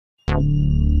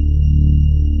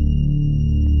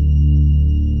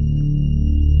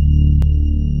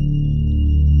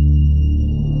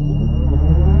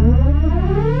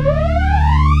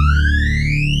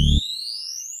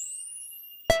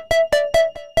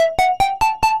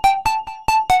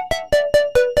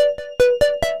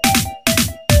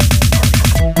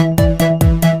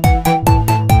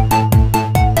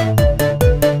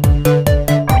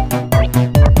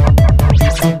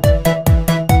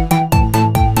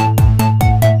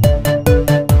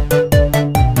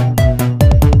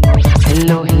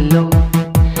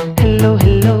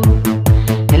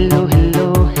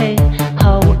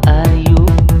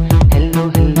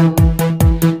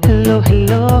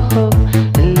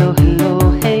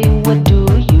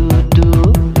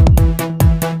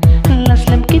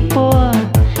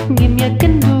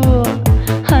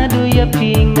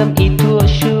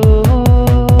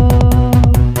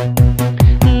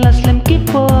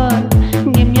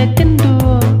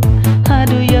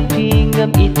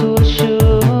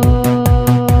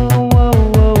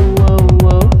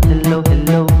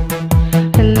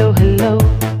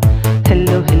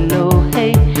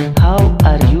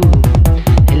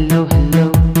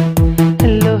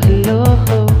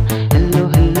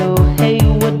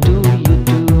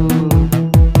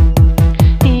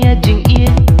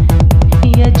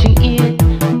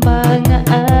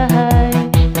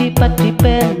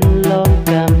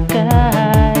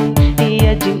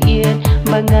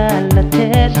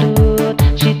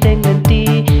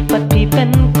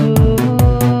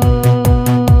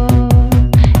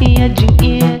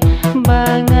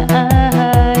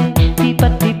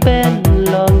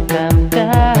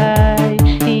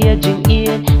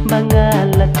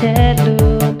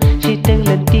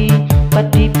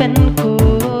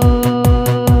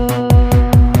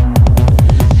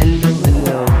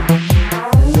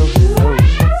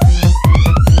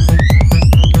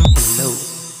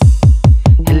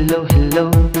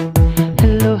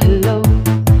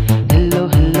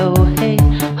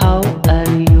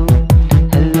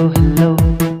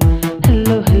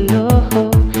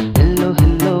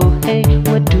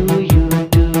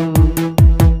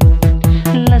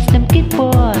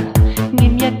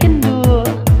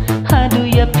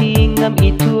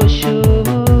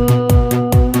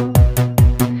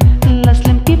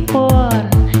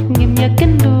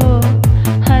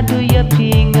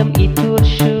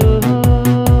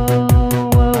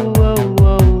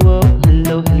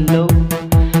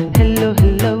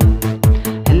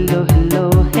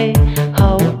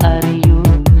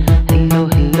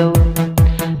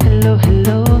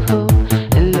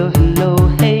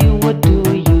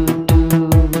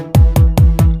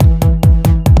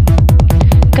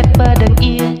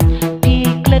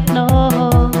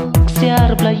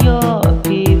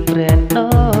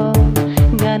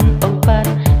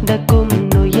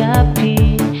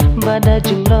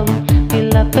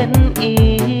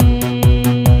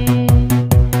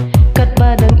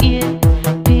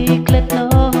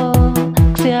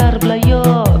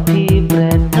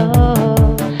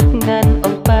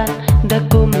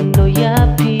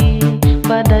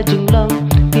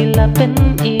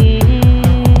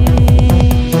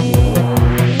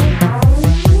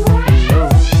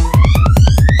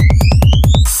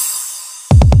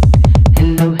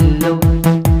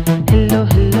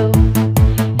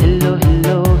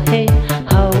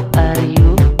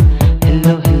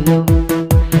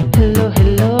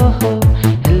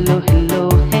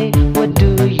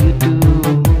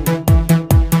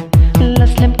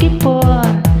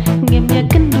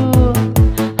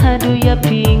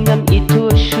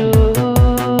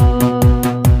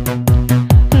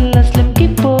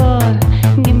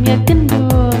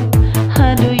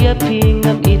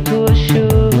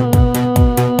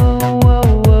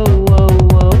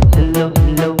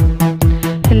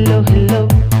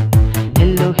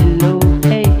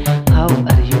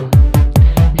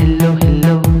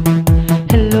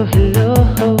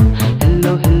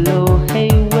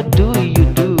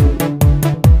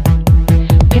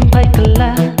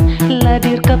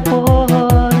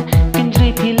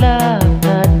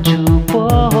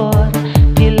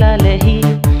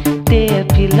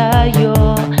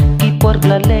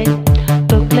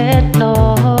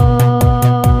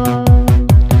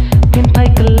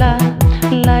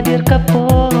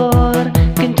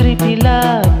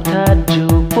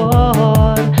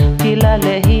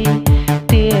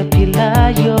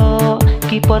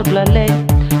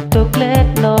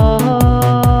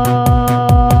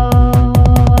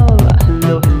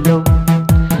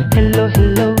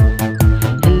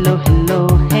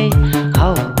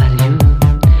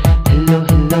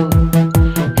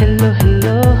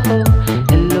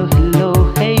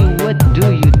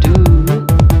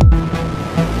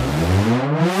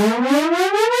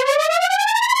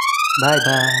Bye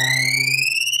bye.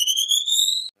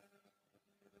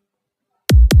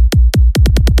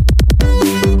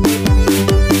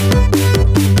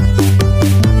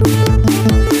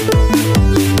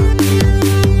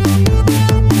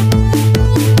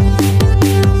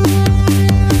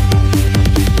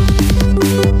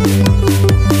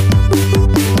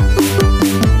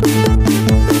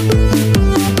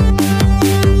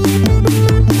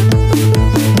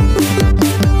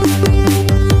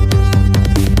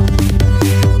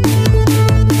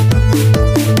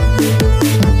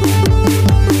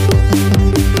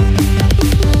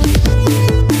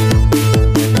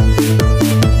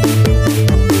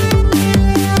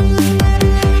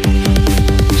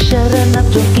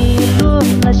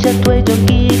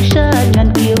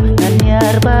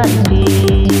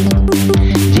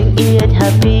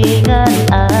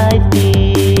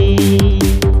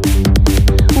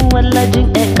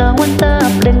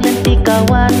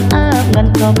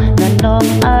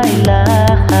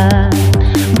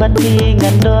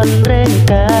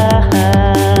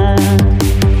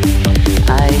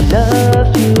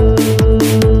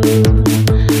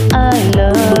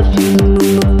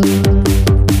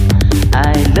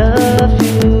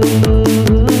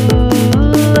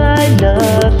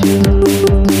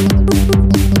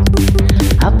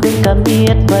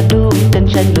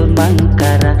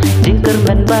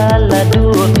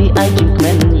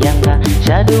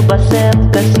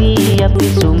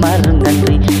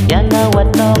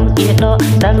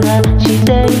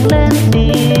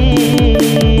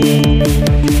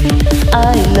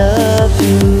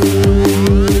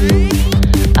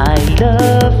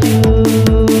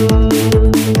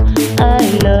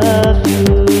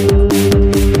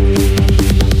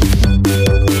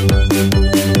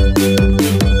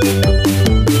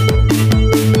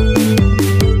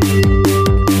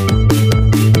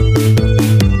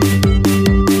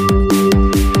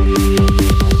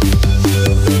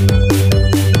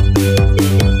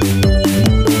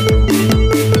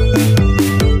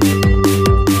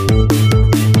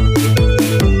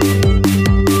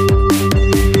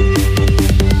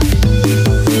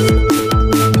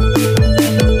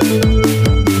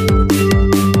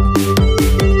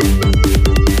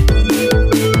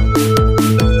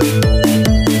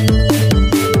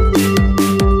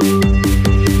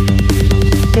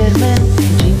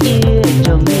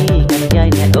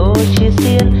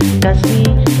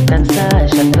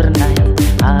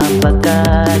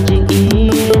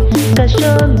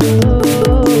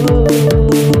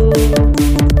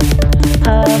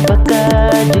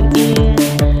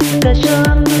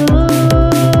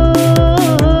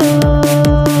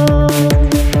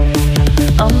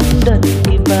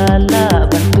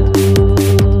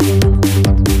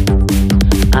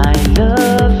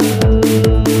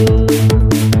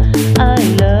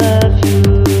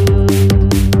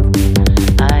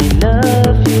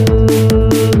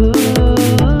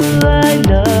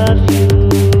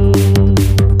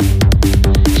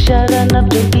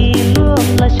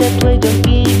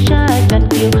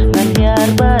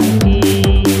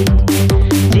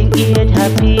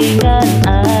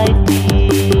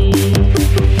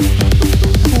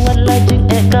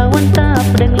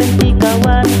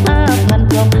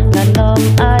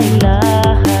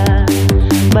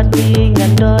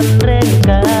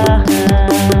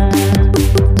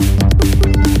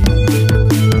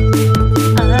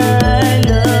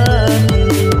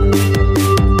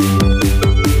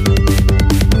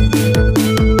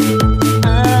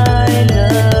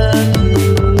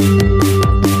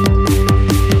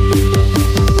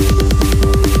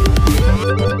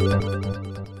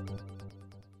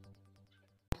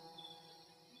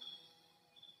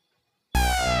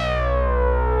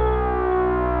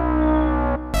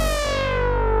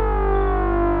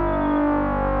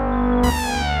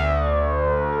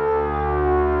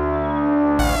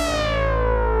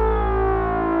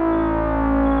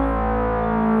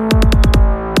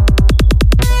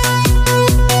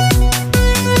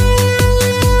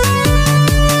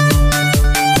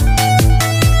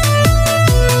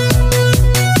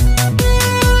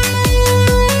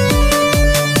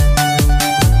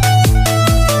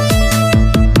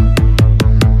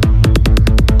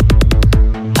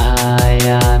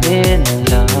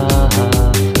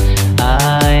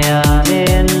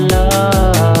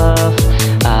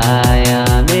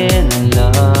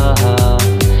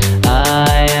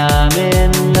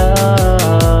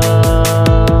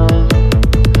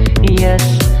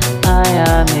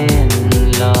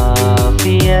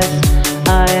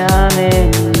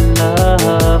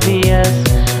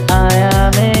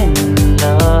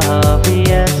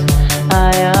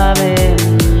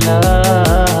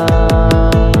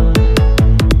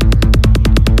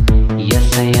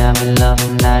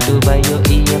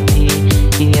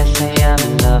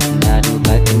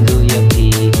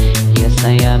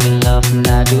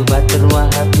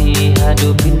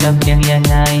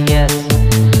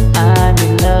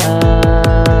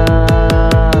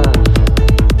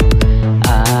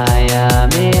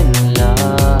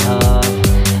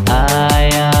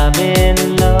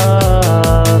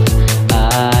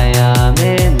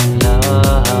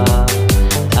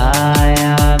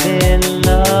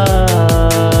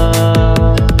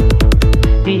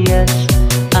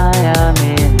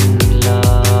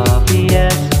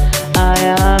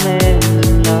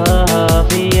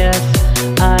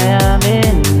 I am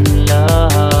in love.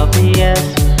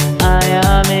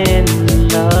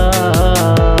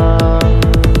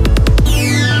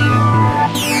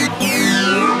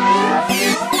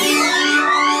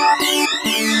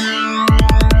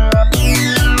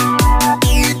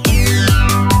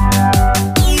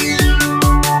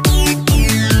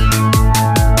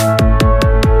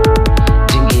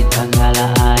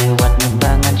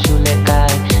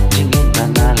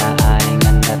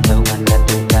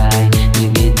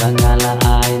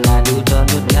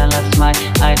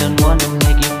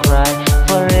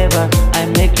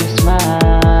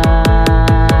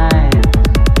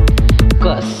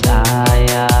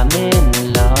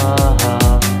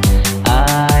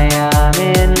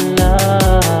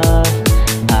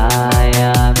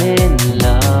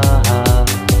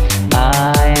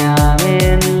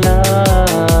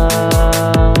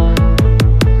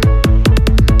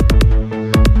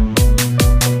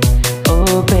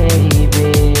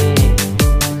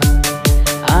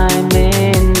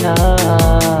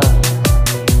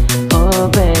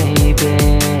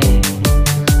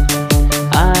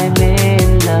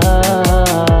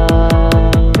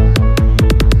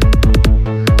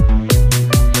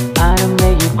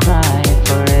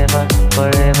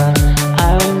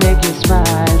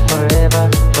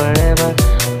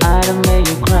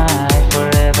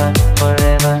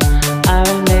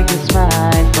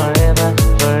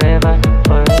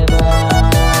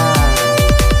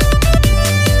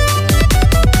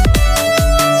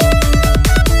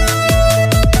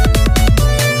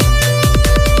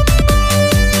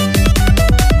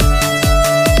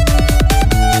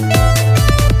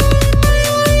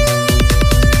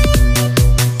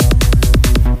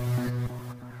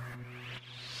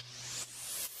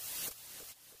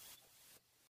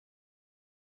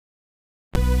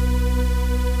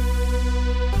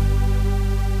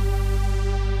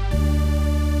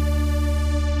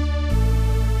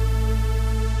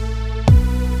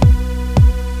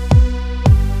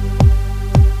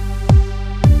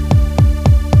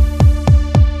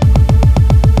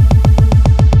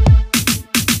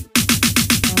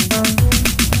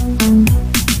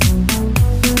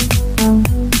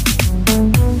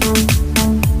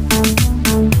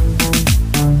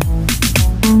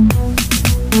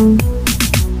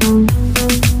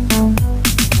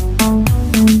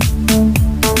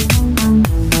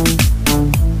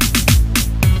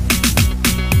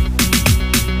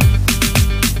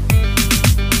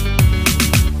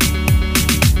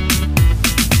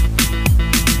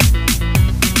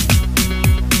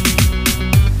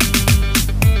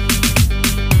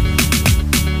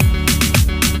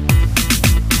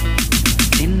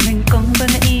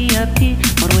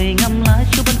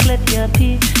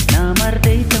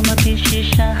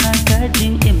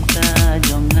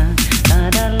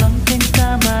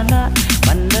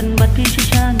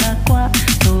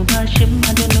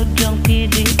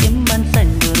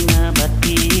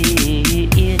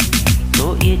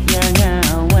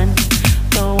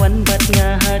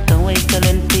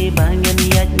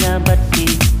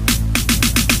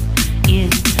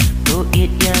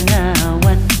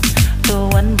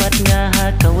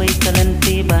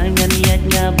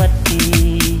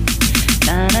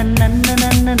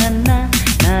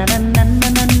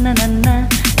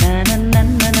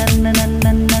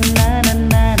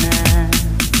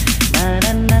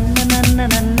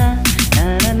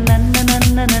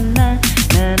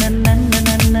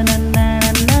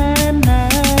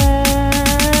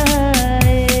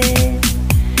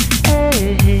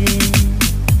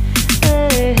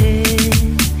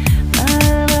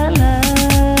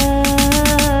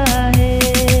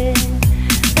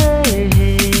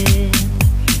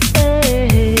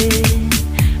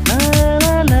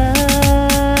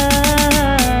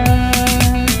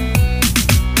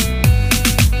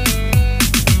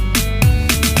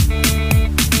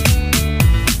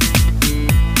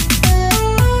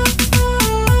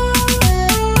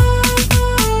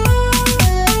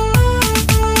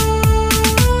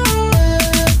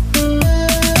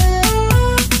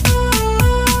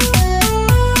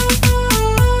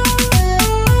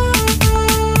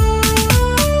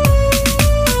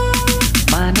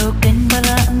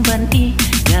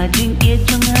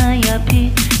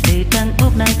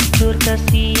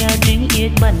 jing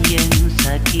it ban yang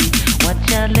saki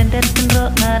wacha lendet ro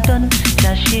ngadon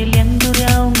dashi liang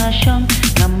duriau ngashong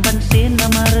ngamban sin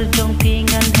namar jong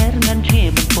pingan her ngan chwe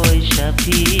boy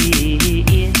shapi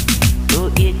to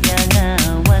it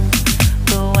ngawan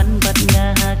to wan bat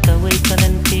nga ka we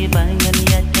kalan ti bangan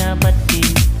ya jabati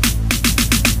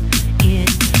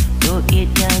to it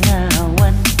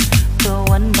ngawan to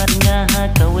wan bat nga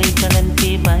ka we kalan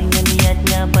ti bangan ya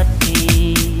jabati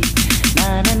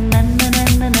na na na na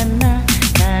na na na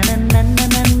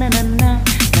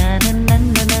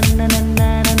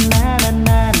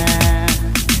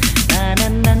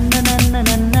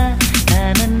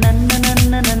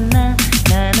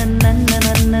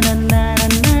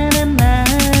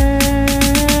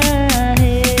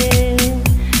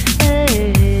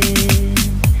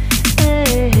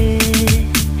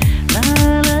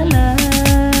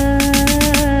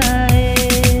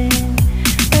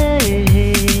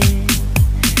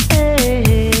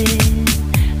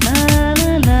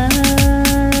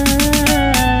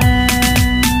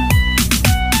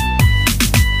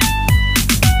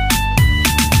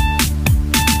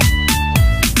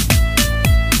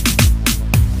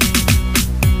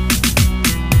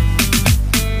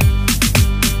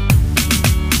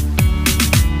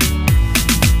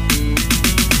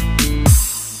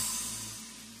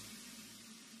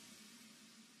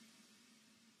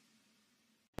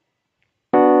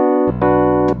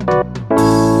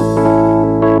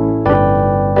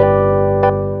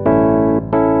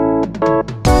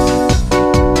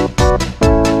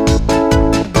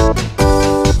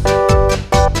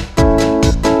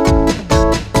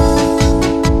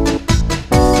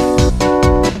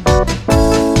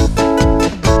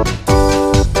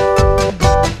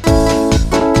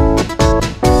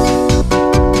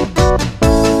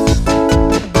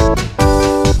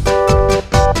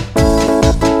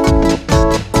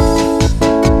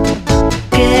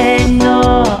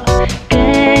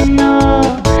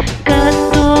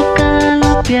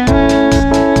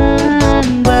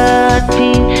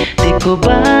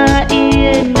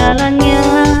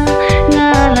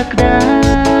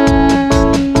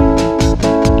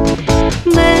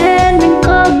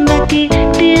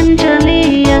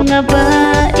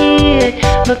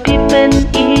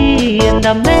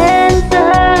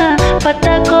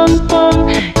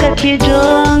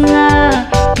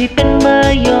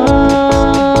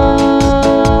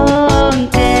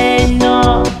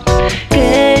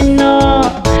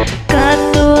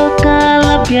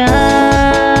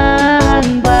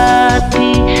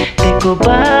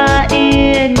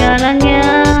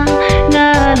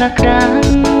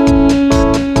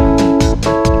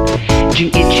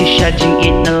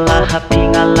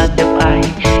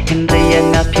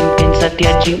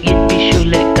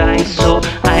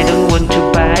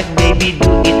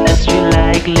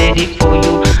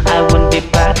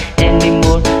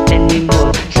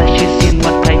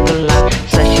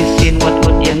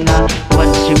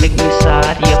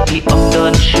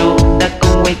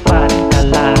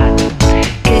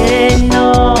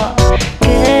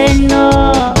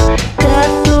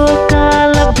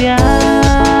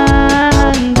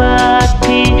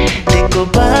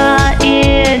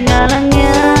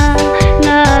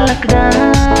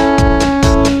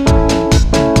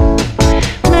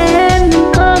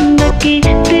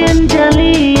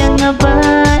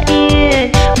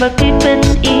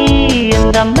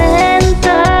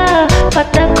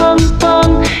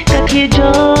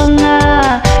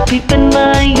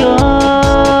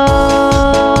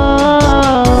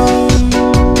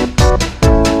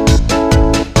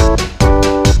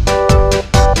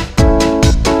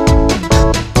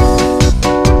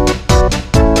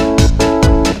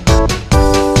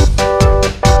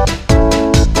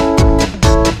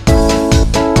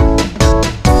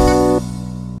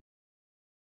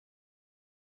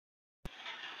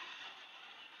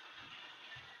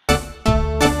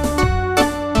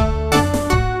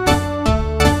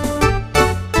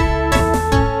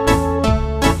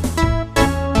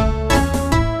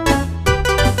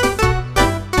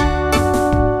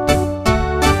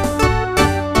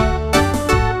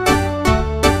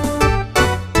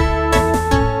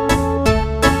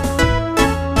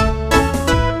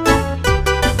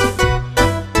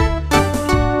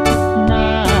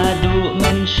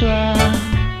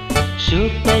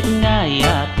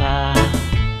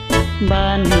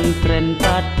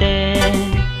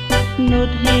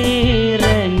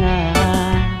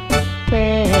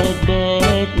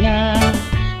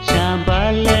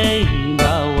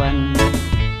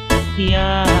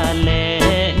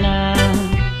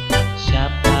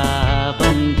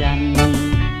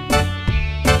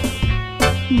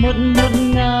một một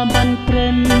ngà ban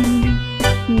pren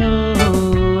no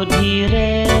đi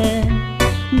re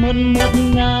hôn một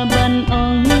ngà ban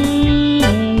ong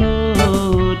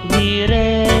nốt hi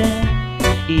re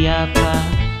ya pa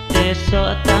te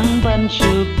so tang ban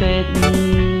chu pet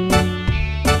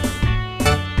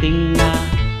tình ngà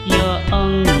yo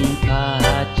ong pa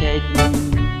chết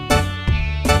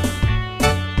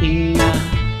tình ngà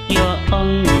yo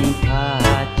ong pa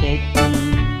chết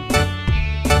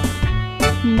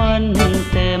man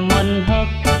te man hak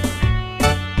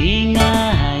inga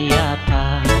ya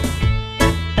pa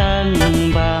tang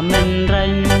ba men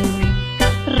ranh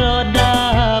roda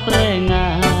prenga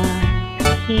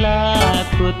la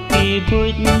kuti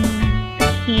buj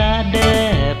la de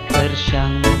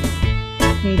persyang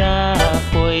da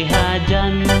poi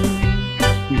hajan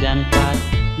jan pat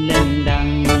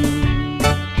lendang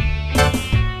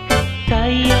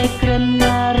kaya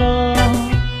krenaro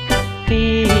pi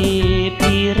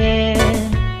pire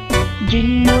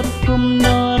jingmut kum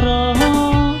noro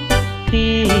pi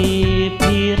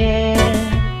pire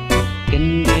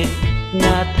kendit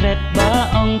ngatret ba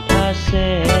ong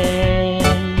thase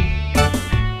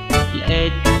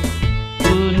let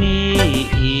uni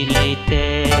ilete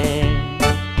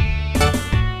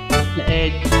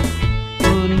let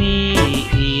uni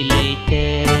ilete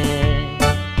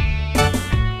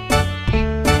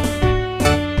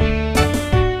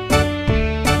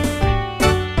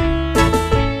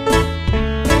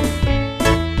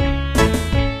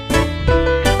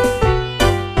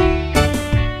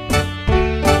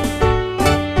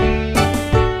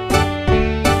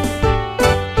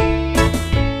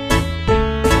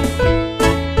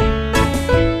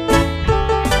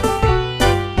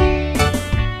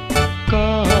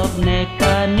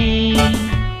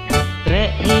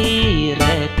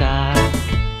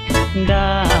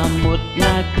da một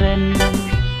na kren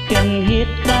ken hit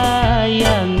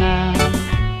kaya nga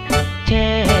che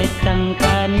tang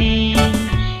kani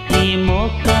hi mo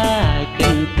ka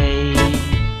ken thei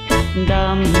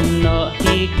dam no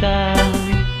hi ka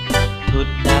thut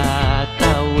da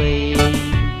ka we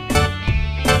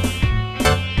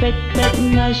pet pet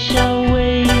nga shawe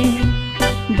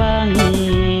bang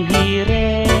hi re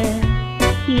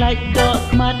lại đọ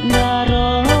mắt nga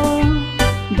ro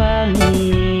bang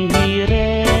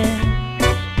hire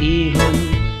ihun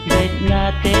bet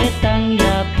nga te tang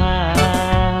ya pa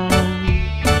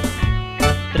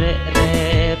re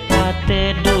re pa te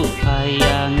du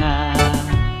payanga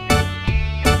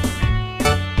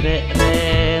re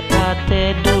re pa te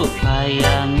du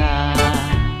payanga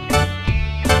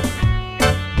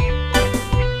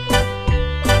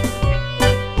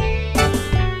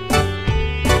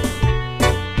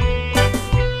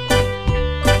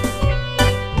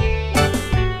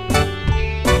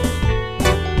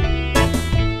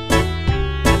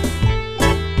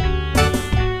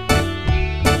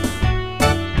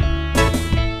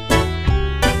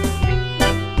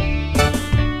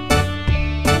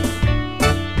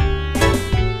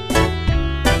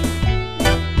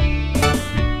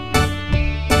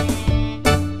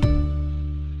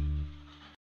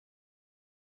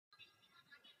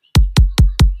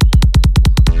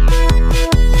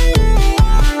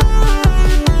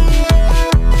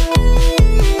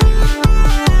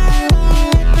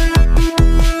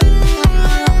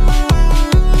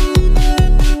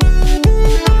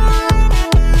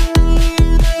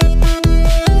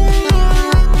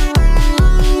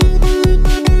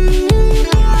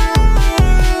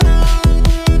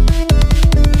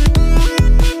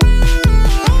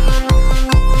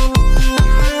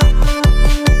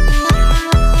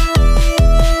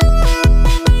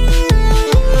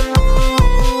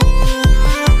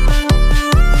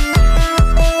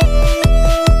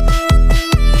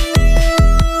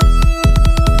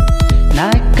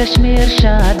Kashmir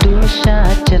shadu sha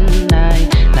Chennai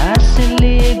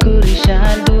Nasili guri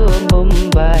shadu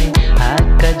Mumbai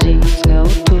Aka jings ngau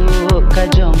tu ka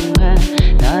jonga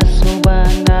Nasu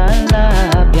bangala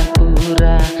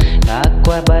Biakura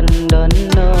Kakwa bandon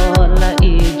no la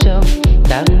ijong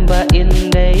Tangba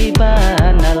indai ba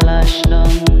na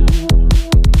lashnong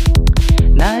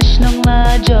Nashnong la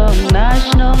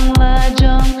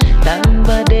jong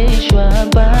Tangba deshwa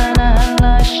ba na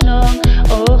lashnong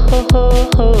Oh ho ho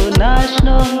ho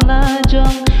nashnong la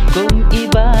jong kum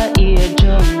iba ia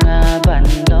jong nga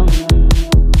bandong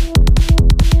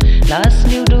las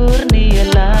new dur ni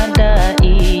la da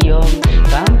iyong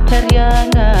kamper ya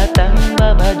nga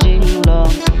tamba bajing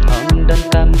long ong dan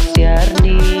kam siar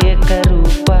ni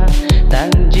karupa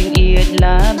tangjing iet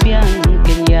la biang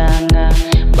kenyanga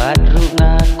badru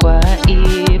nga kwa i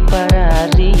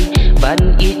parari ban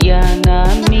it ya nga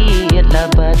mi la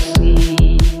batsi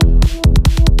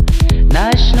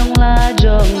Nashnong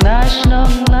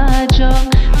la jong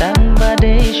tang ba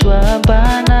de shwa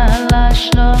bana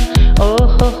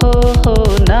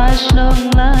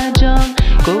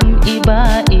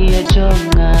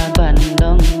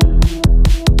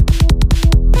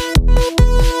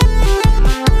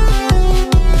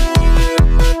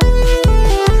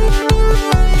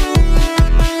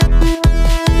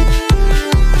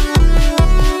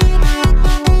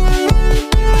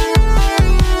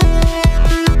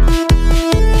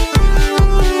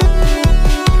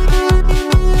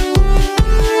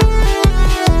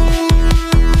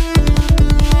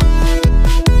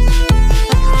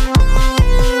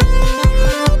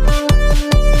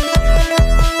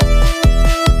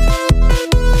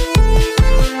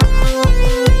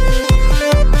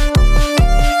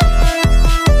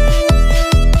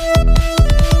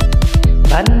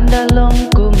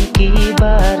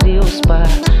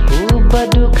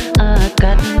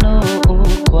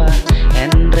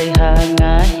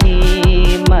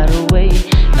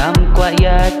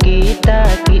kita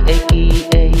ki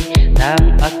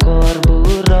tang akor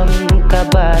burung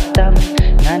kabatang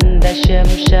nganda syem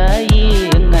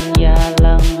syayi ngan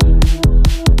yalang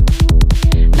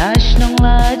nash nong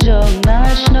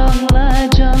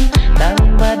lajong tang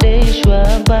badai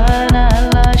shwabana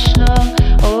lash nong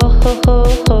oh ho ho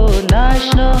ho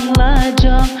nash nong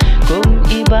lajong kum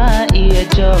iba ia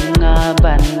jong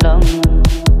ngaban long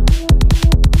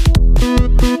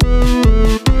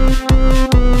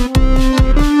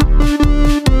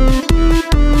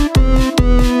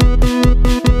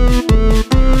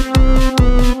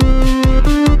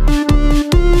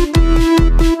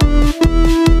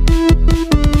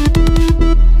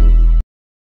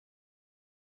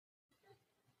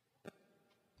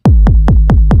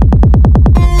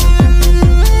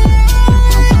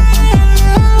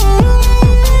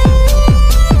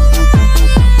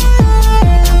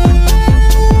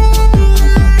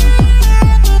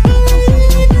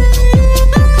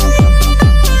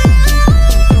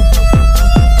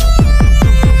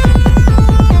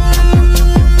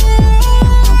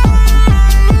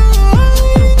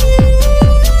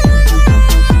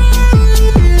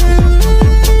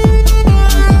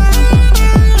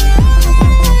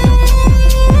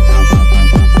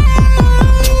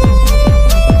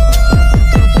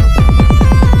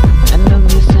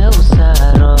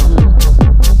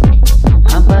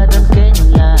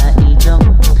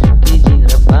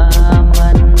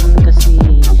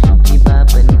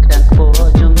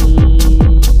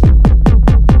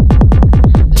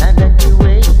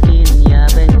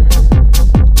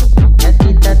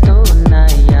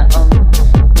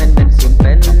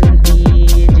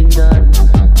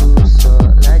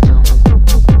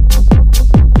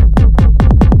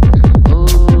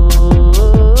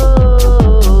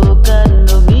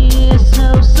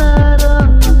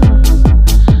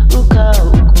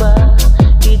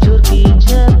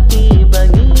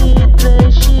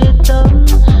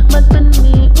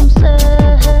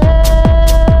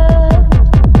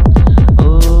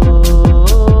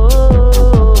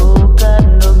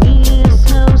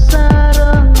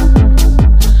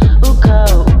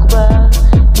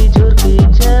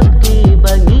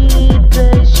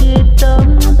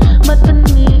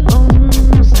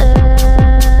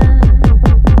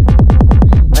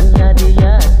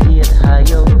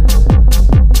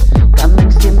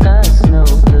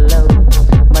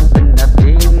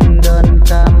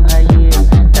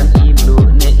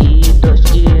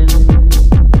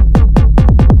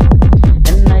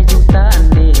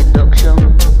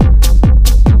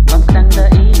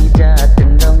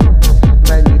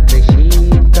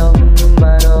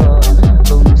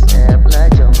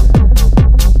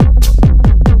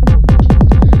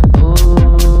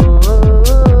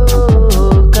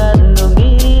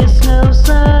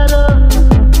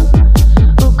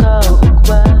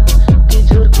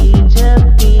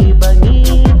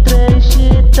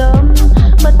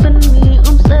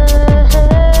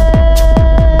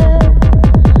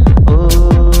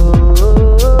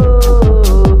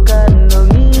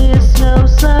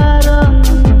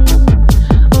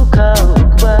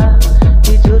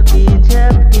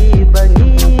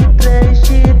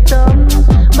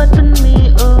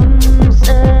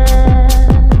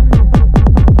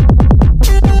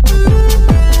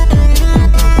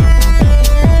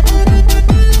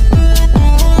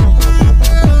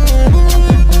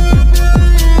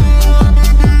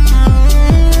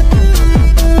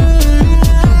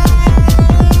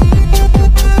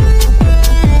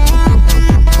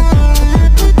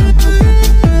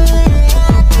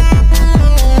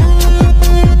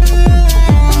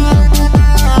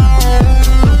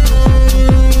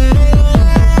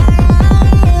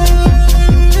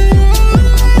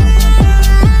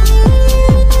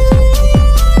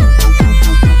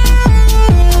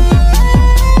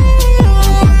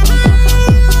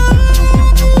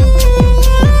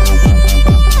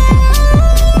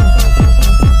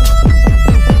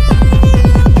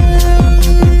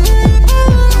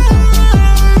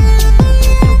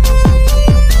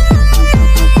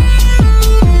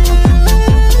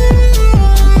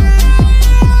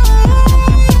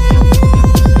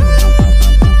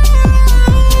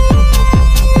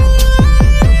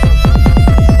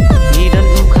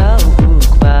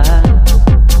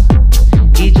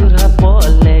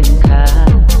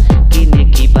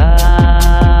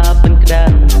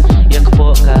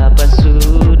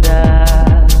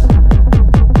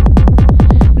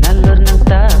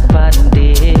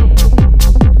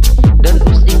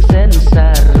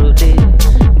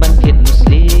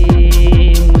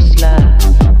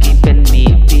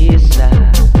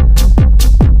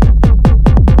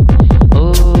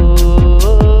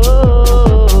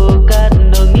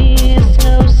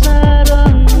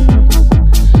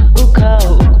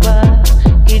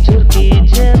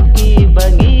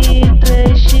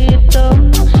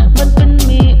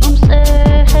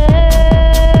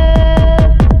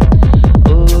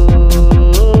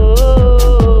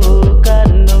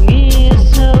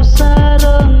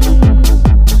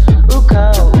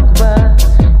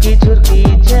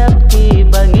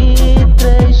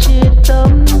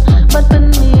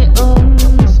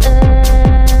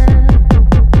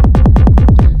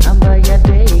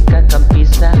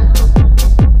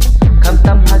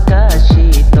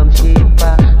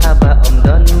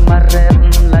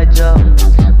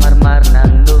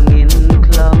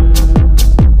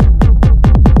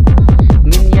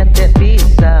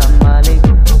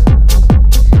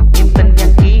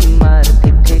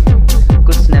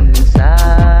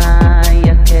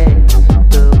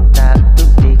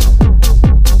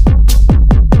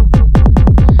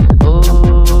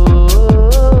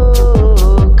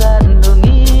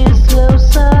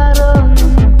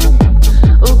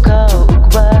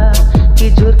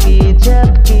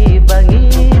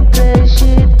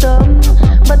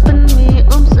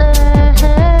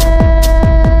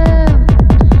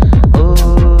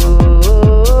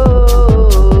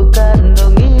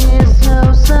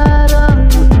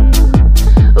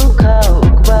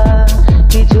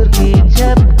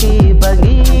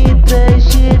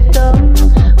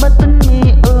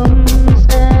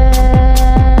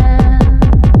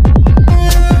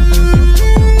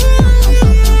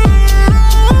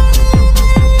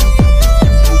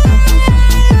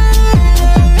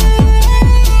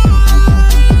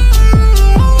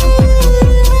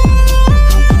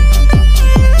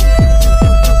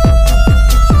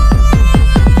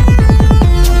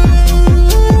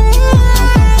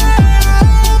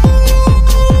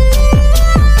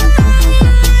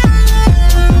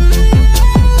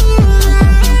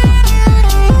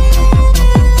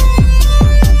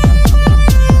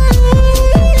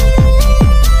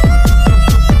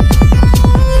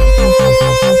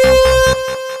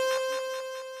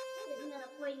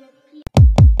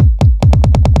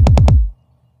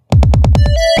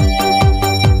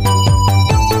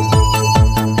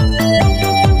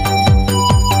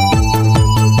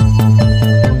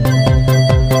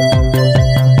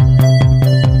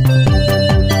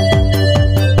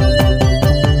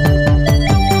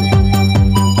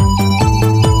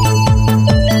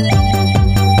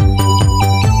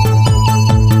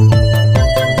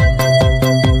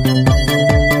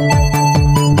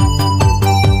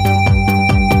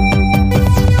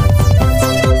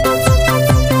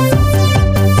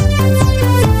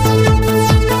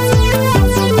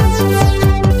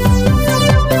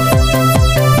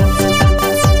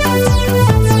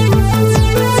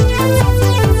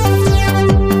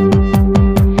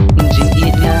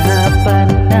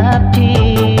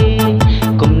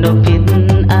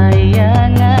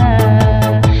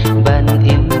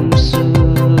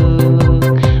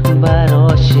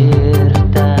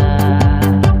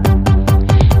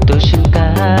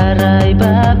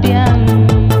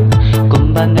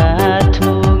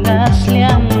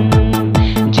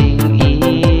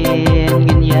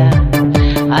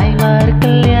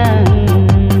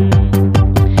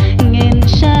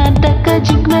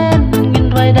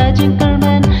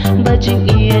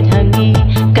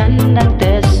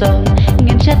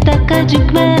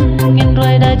men ngin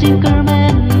roi da jing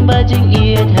kermen ba jing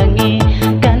ia thangi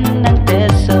kan nang te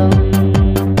song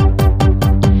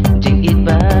jing it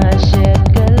ba shet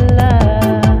kala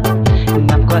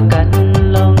ngam kwa kan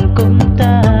long kum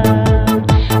ta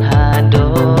ha do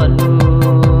nu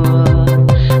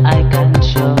ai kan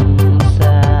chong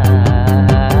sa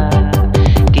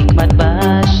kik mat ba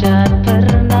shat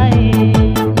pernai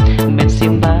men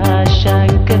sim ba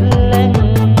shang keleng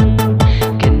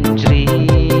kendri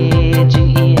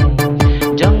jing ia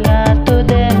jong ato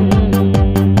den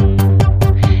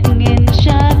ngin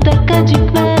shat ka jik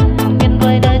men ngin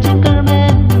roi da jing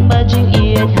kermen ba jing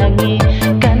ia thangi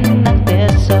kan nang te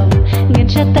song ngin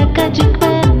shat ka jik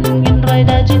men ngin roi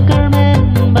da jing kermen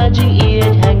ba jing ia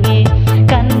thangi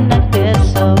kan nang te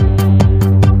song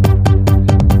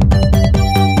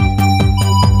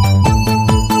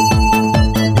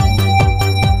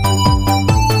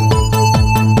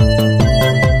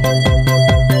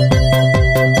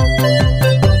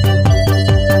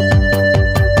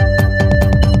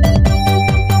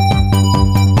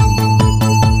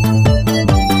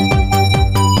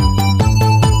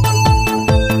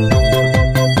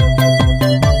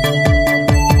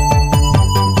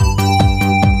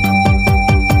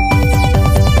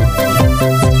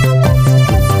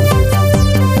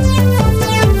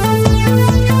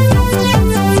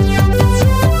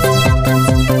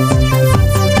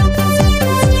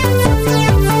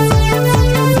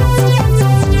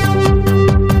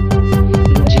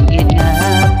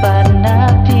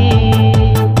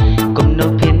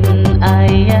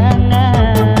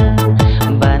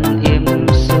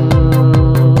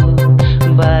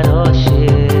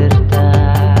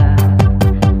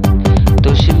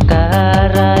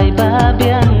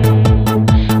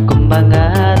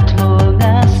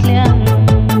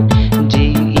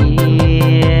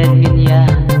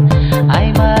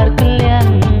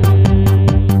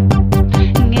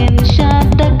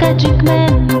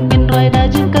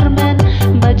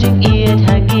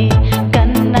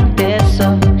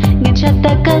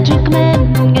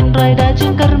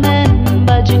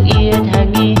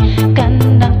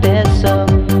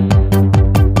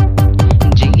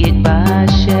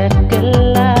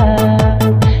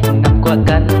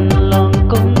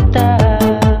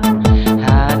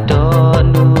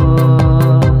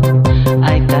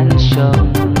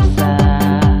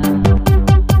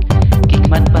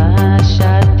Hikmat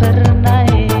basyat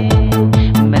pernai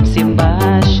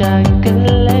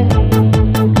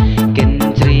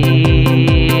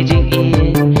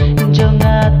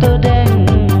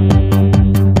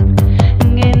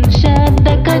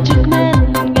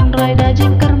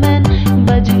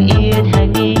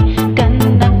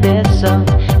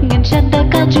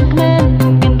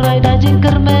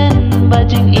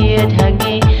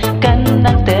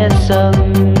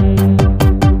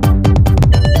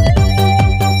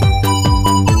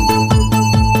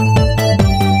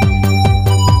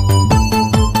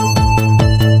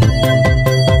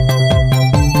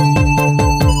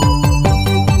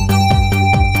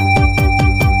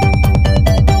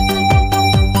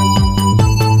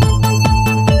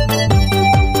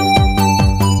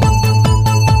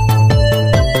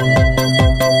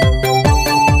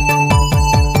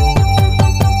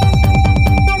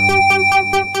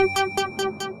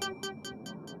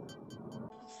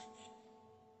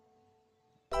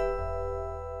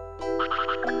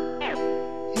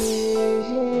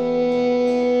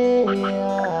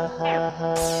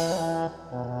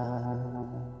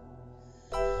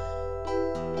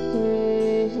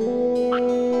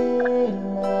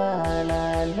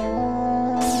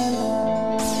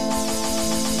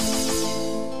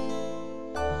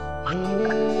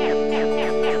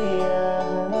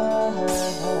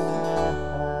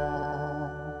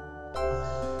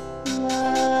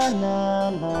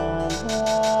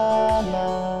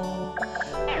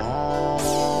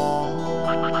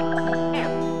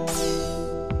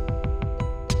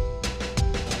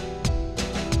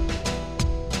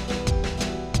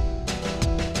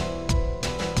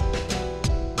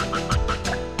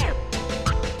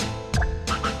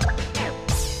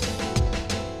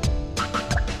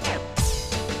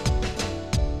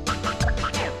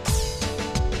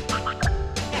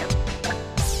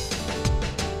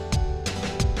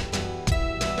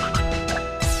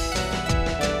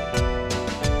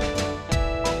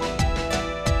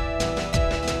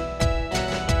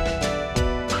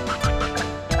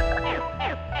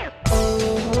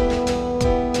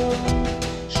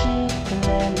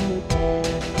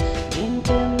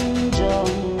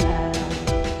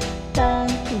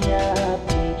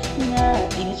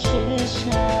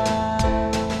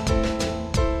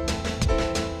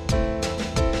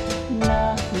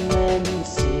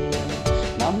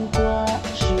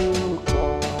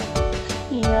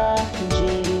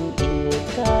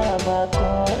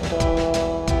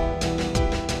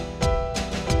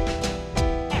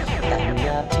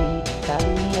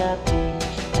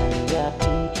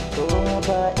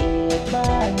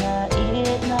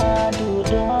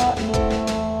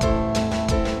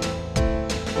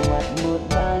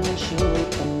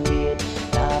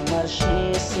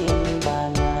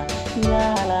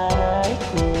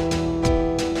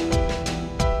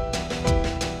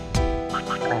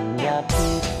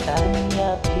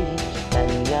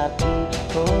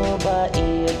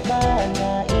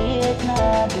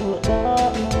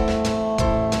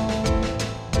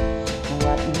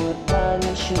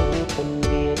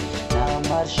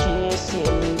Arsye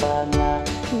sin banga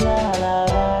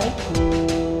ngalaraiku.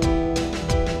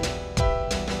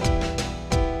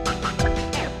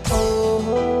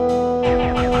 Oh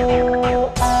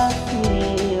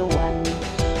wan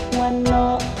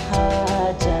wano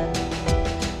hajan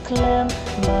klem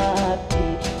mati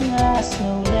ngas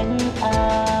nuleng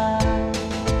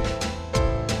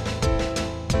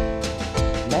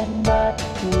men bat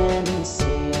ngen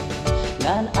sim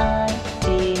ngan ai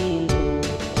tilu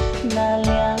na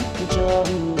liang jom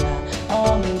na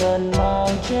om don mau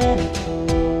jen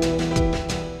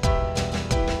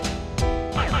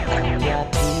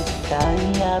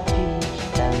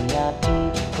Tanyapi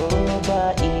ko ba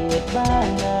it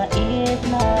banga it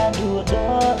na du do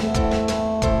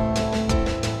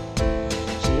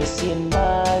Chisin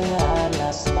banga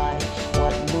las mai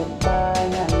wat mut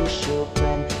banga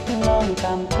shupen long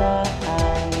tam ka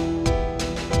ai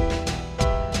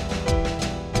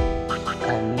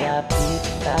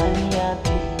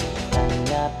Tanyapi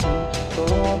ko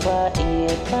ba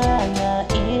it banga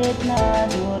it na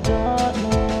du do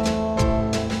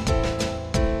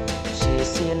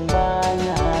Sin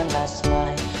banga las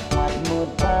mai mat mut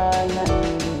banga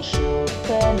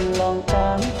shupen long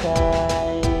tam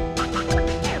kai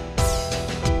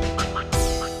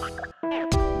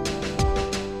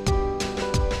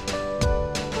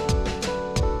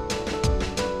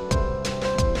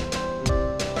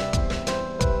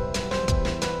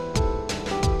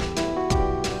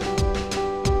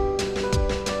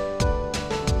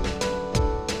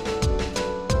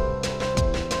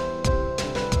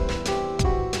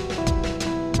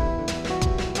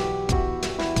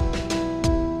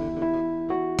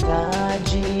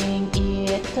Kajing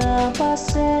ita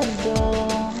baserdo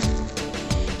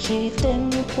Ci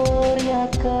tempor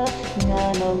yaka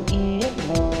nganong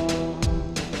itno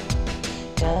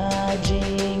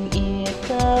Kajing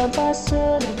ita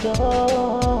baserdo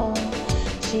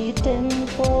Ci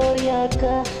tempor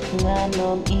yaka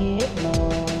nganong itno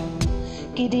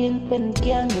Kidin pen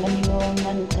kiang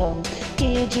nganyongan thom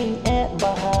Kijing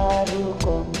baharu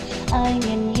kong Ai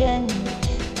ngin yen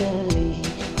teli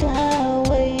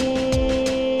kawai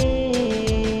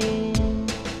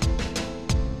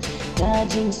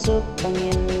Kajing sup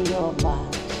bangin yoma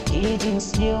Kijing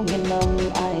sliu nginong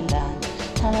island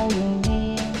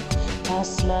Hangi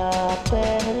asla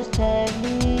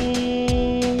perteli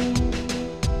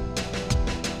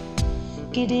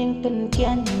Kiding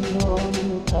penkian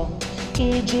yong tong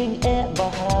Kijing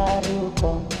baharu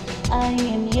kong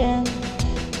Angin yang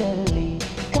teli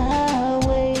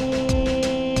kawai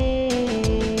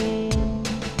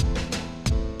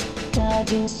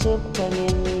Kajing sup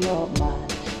bangin yoma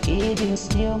Kijing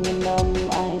sliu nginong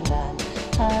island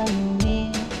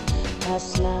Hangi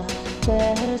asla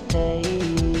perteli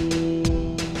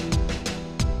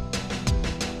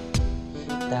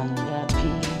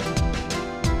Tanggapi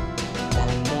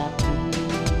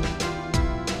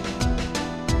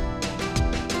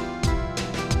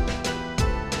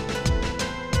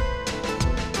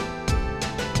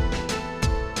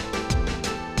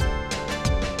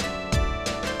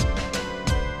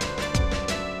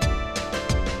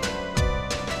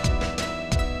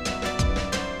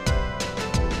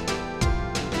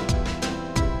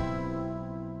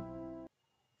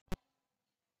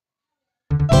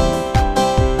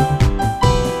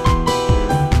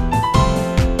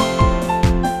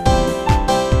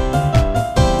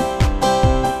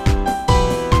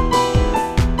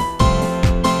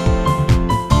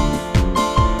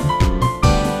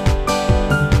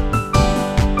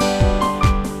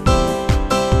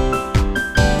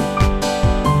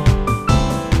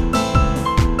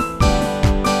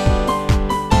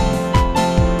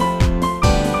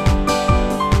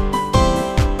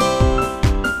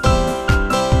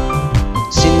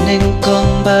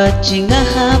Kong ba jinga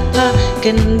hapa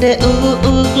kende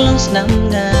long snam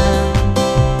nga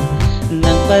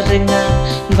nang parenga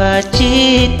ba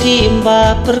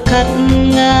timba perkat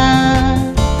nga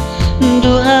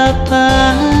du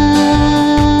hapa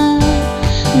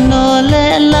no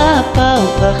le la pau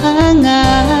pahanga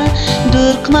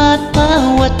dur kmat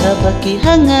pawata baki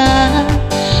hanga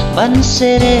ban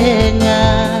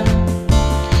serenga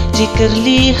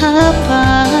jikerli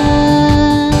hapa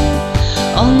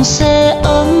Ong se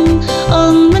ong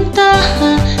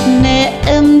mentah ne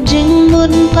jing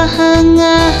mun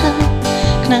pahanga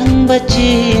nang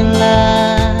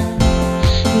bacila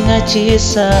ngaci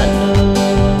sanu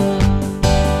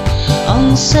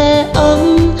Ong se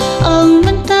ong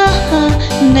mentah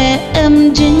ne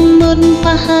jing mun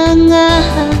pahanga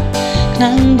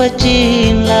nang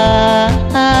bacila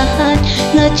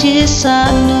ngaci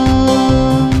sanu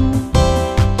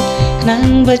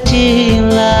nang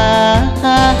bacila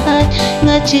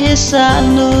sa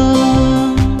nu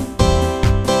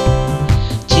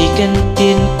chỉ cần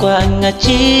tin qua ngã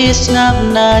chi ngap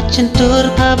na chân tur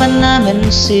pa bana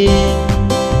men sim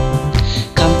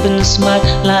kampen smart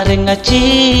la renga chi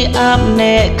ap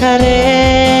ne kare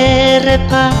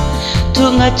repa tu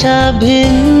nga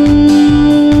chabin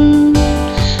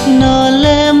no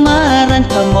le maran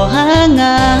pa mo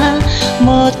hanga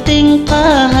mo ting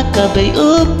pa ka bay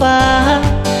upa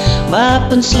ba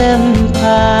pun slem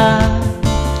pa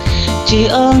chỉ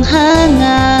ong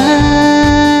hanga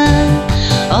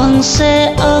ong se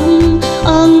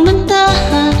ong menta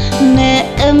ne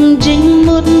em jing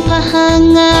mut pa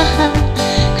hanga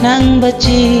nang ba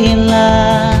chi la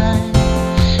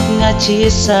nga chi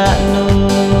sa nu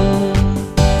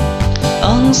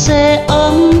ong se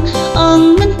ong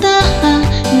menta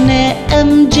ne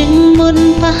em jing mut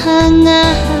pa hanga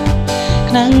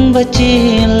nang ba chi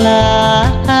la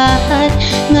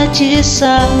nga chi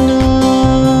sa nu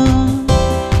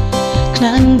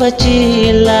nang ba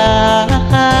chi la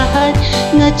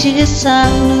nga chi sa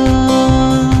nu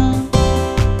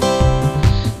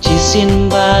chỉ xin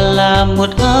ba la một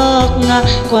góc nga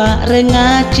qua re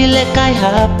nga chi le kai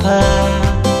hapa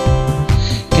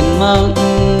ken mau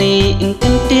ni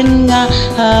ken tin nga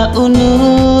ha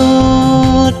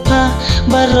unut pa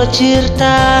baro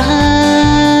cirta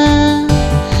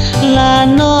la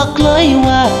no kloi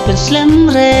wa pen slem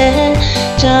re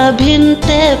cha bin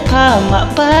te pa ma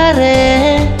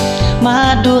pare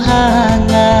ma du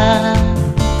hanga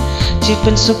chỉ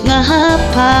pen suk nga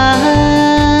hapa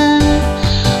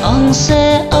ong se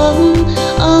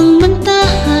ong menta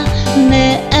ne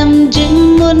em jing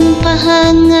mun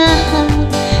pahanga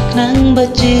nang ba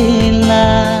chi la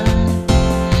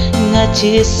nga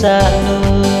chi sa nu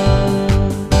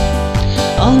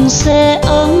ong se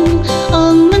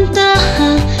ong menta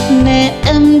ne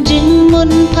em jing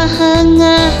mun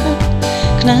pahanga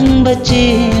nang ba chi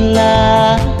la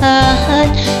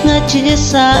nga chi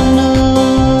sa nu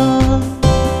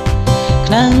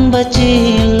nang ba chi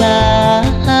la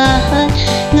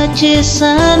nga chi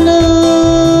sa nu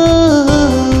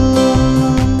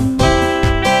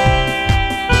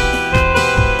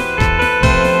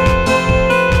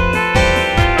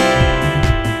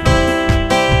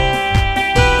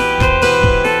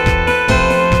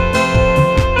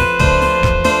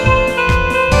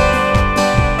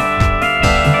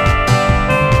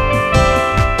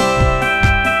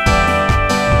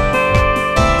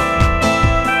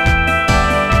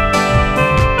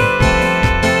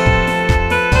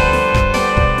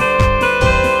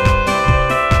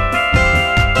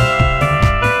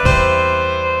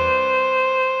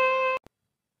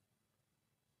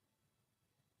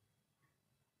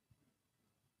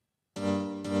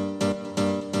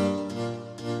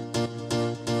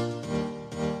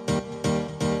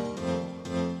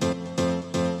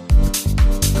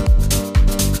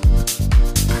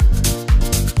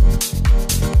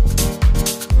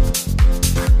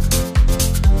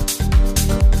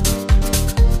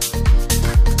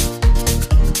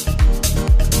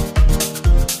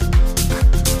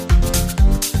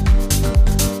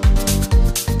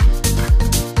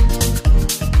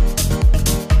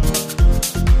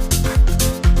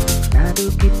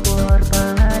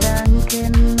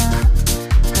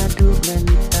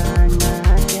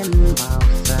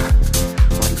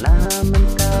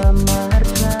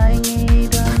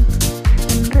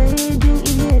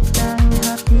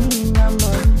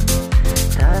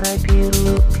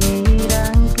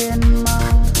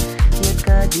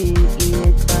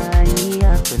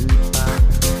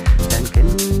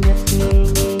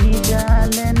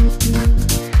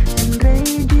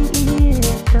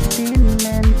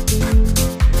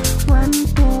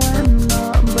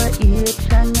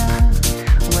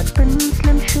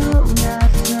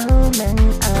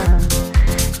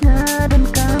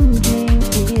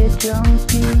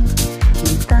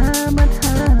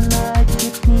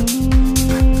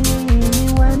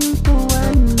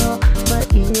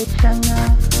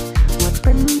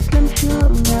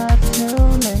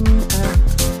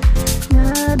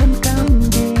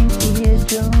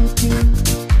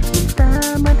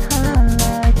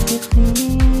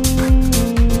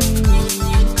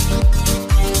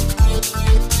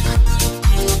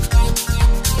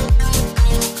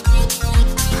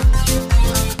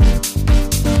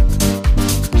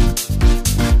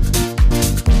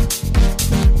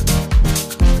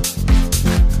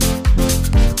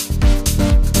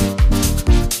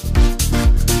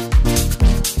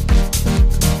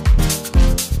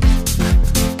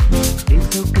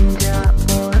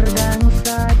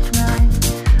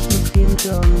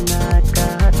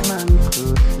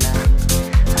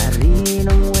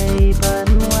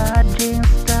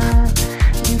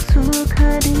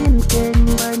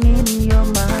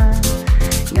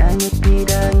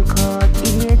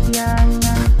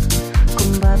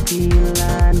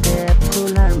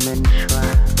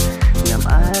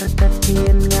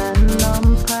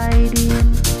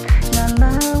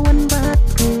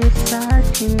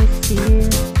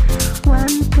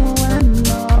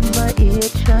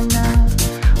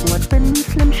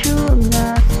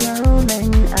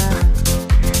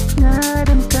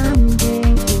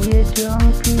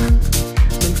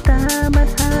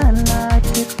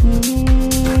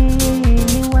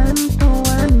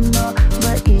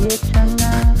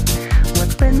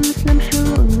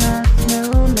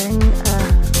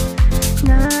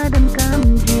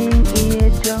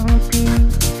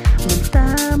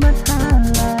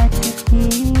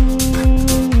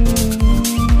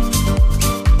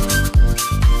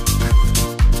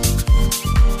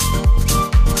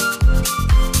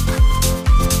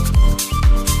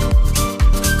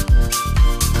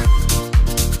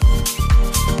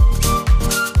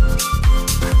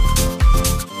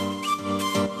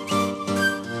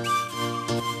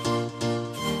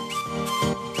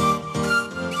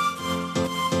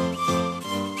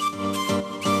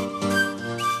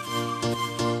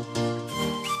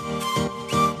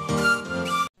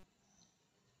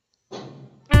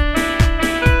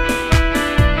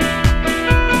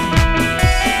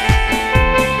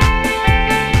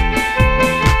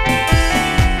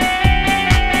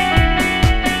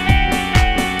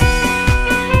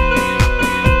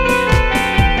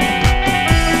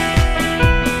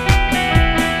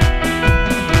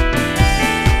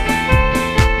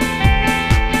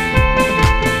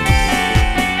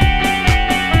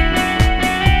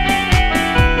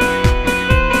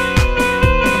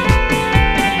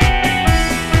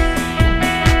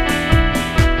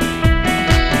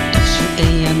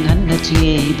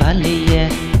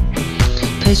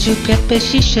chu pet pe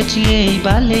shi shat ye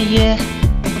bale ye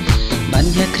ban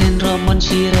ya kren ro mon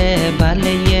shi re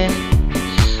bale ye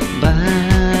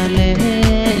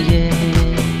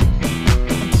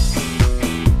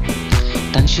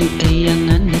tang shu e yang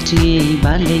an na chi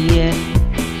bale ye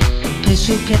pe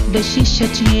chu pet pe shi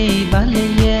shat ye bale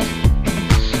ye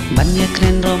ban ya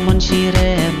kren ro mon shi re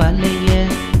bale ye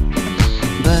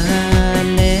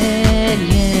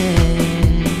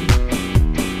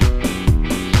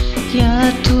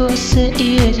ya tu se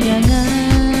ir yang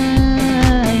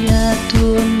ya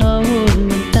tu no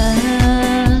ta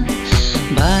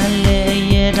bale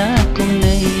ye da kum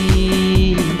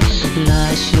nei la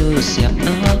shu siap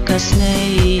no kas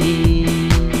nei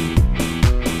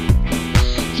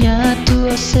ya tu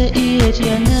se ir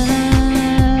yang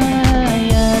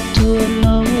ya tu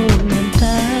no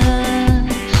ta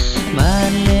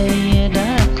bale ye da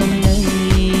kum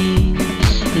nei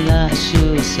la shu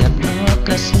siap no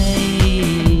kas nei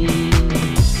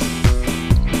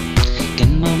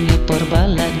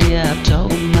bala diap cho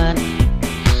umat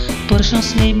por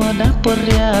chance nei moda por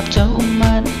riap cho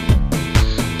umat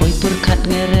poi por khat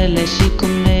ngere le shi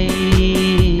kum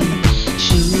nei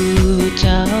shu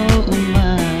chao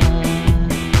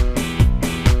umat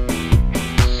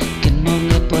ken mo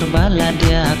nge por bala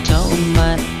diap cho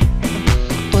umat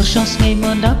por chance nei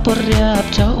moda por riap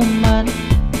cho umat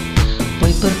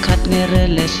poi por khat ngere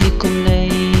le shi kum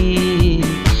nei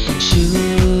shu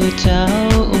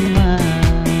chao umat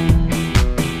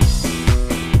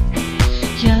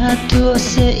ya tu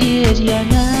se ir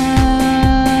yang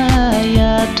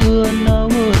ya tu no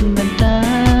un ta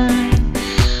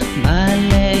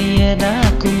bale ye da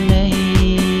kum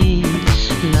nei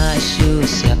la shu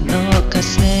siap no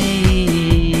kas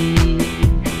nei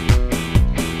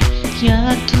ya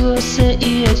tu se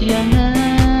ir yang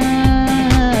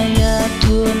ya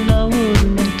tu no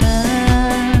un ta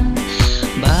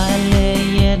bale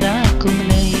ye da kum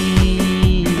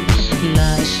nei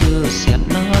la shu siap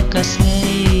no kas nei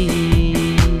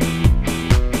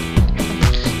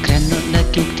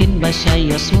tin ba sha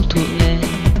yo smooth thu nge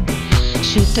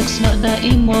shu text no da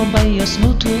imo ba yo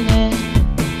smooth thu nge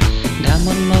da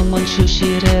mon shu shi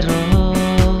re ro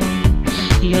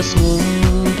yo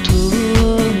smooth thu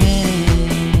nge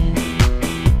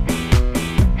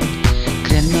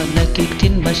kren no da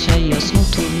tin ba sha yo smooth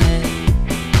thu nge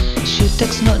shu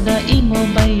text no da imo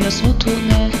ba yo smooth thu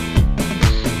nge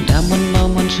da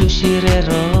mon shu shi re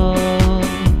ro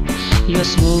yo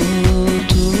smooth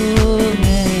thu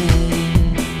nge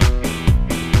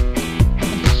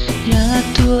ya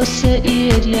tu se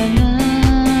ir yang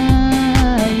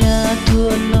ya tu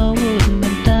no un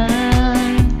ta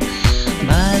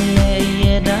bale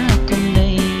ye da kum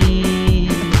nei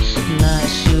la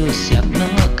shu siap no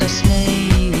kas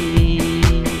nei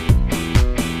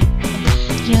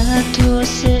ya tu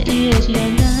se ir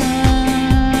yang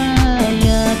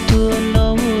ya tu no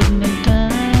un ta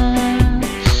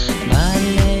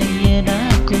bale ye da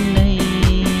kum nei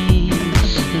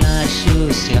la shu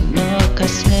siap no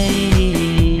kas nei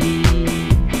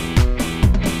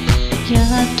ya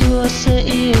tu se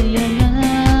ir yang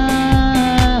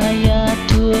ya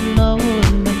tu no